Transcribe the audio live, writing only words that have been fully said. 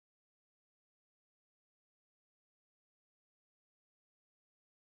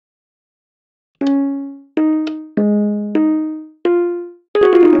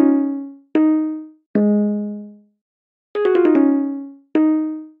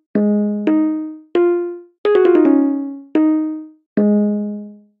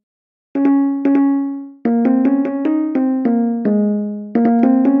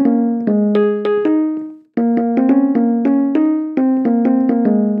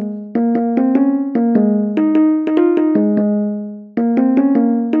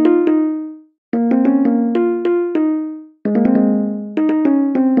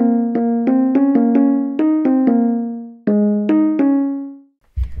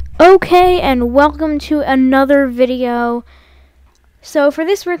Okay, and welcome to another video. So for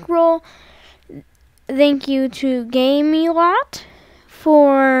this Rickroll, thank you to GameLot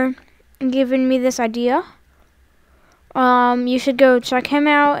for giving me this idea. You should go check him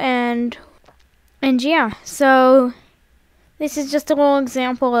out and yeah. So this is just a little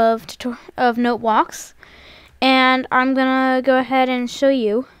example of note blocks, and I'm gonna go ahead and show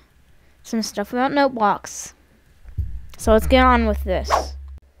you some stuff about note blocks. So let's get on with this.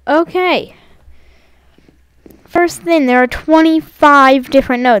 Okay. First thing, there are 25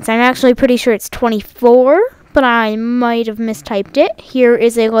 different notes. I'm actually pretty sure it's 24, but I might have mistyped it. Here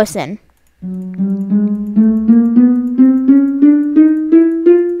is a listen.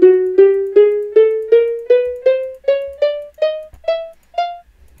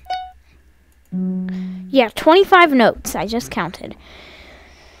 Yeah, 25 notes. I just counted.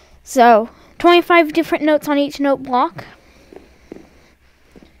 So, 25 different notes on each note block.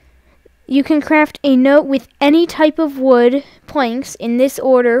 You can craft a note with any type of wood planks in this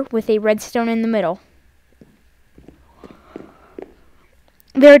order with a redstone in the middle.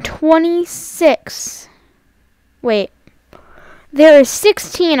 There are 26. Wait. There are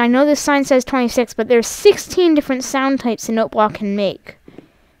 16. I know this sign says 26, but there are 16 different sound types a note block can make.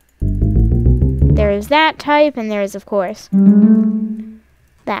 There is that type, and there is, of course,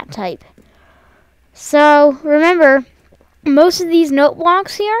 that type. So, remember, most of these note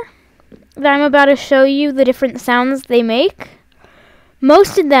blocks here that I'm about to show you the different sounds they make,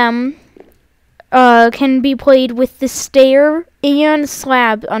 most of them can be played with the stair and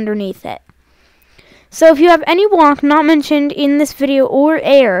slab underneath it. So if you have any block not mentioned in this video or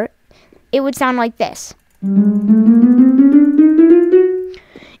air, it would sound like this.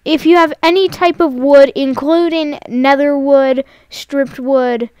 If you have any type of wood, including nether wood, stripped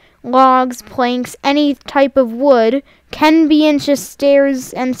wood, logs, planks, any type of wood, can be in just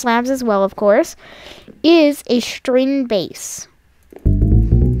stairs and slabs as well, of course, is a string bass.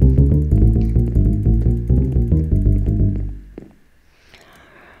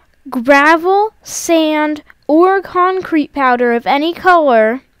 Gravel, sand, or concrete powder of any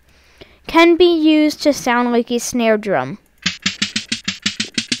color can be used to sound like a snare drum.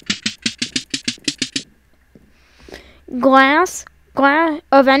 Glass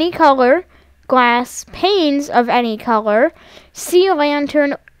of any color, glass panes of any color, sea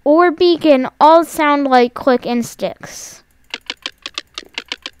lantern, or beacon all sound like click and sticks.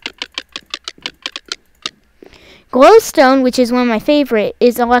 Glowstone, which is one of my favorite,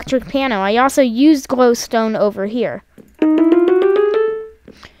 is electric piano. I also used glowstone over here.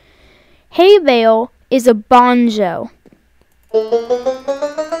 Hay bale is a banjo.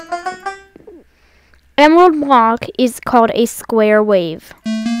 Emerald block is called a square wave.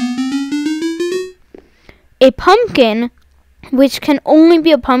 A pumpkin, which can only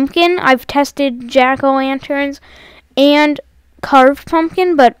be a pumpkin, I've tested jack-o'-lanterns and carved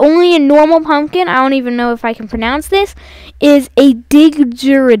pumpkin, but only a normal pumpkin, I don't even know if I can pronounce this, is a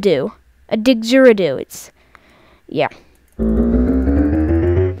didgeridoo. A didgeridoo, yeah.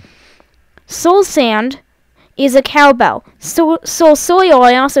 Soul sand is a cowbell. Soul soil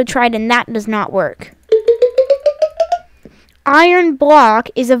I also tried, and that does not work. Iron block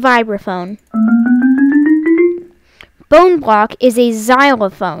is a vibraphone. Bone block is a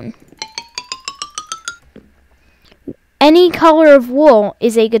xylophone. Any color of wool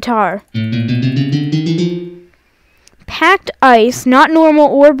is a guitar. Packed ice, not normal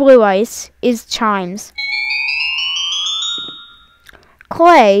or blue ice, is chimes.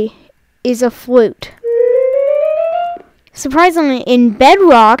 Clay is a flute. Surprisingly, in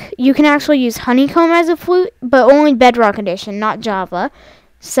Bedrock, you can actually use honeycomb as a flute, but only Bedrock edition, not Java.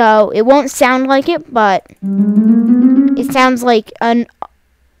 So it won't sound like it, but it sounds like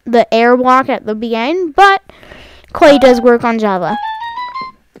the air block at the beginning, but clay does work on Java.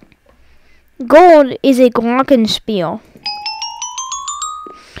 Gold is a glockenspiel.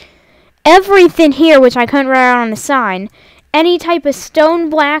 Everything here, which I couldn't write out on the sign, any type of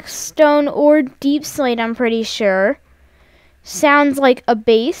stone, black stone, or deep slate, I'm pretty sure, sounds like a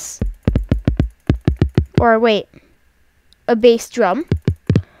bass. Or wait, a bass drum.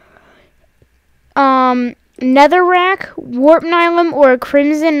 Netherrack, warp nylon, or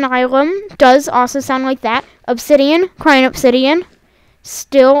crimson nylon does also sound like that. Obsidian, crying obsidian,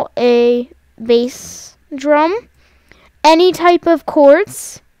 still a bass drum. Any type of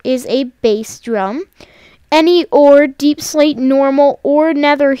quartz is a bass drum. Any ore, deep slate, normal, or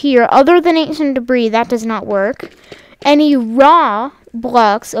nether here, other than ancient debris, that does not work. Any raw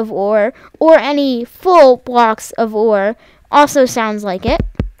blocks of ore, or any full blocks of ore, also sounds like it.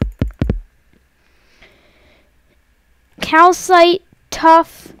 Calcite,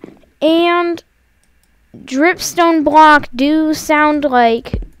 tuff, And dripstone block do sound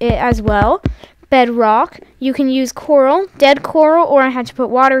like it as well. Bedrock. You can use coral, dead coral, or I had to put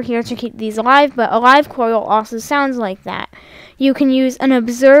water here to keep these alive, but a live coral also sounds like that. You can use an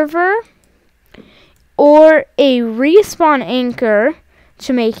observer or a respawn anchor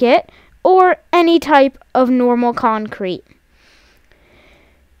to make it, or any type of normal concrete.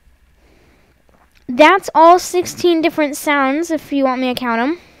 That's all 16 different sounds if you want me to count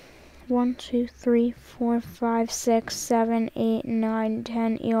them. 1, 2, 3, 4, 5, 6, 7, 8, 9,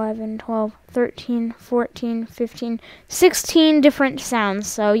 10, 11, 12, 13, 14, 15, 16 different sounds.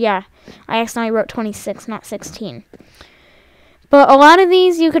 So yeah, I accidentally wrote 26, not 16. But a lot of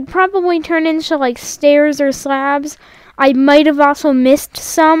these you could probably turn into like stairs or slabs. I might have also missed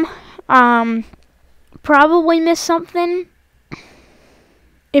some. Probably missed something.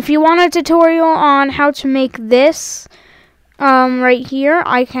 If you want a tutorial on how to make this right here,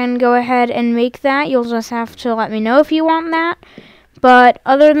 I can go ahead and make that. You'll just have to let me know if you want that. But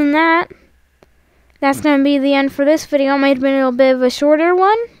other than that, that's going to be the end for this video. It might have been a little bit of a shorter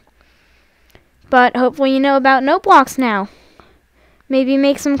one, but hopefully you know about note blocks now. Maybe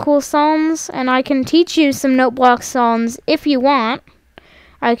make some cool songs, and I can teach you some note block songs if you want.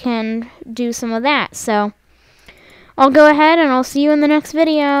 I can do some of that. So I'll go ahead and I'll see you in the next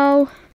video.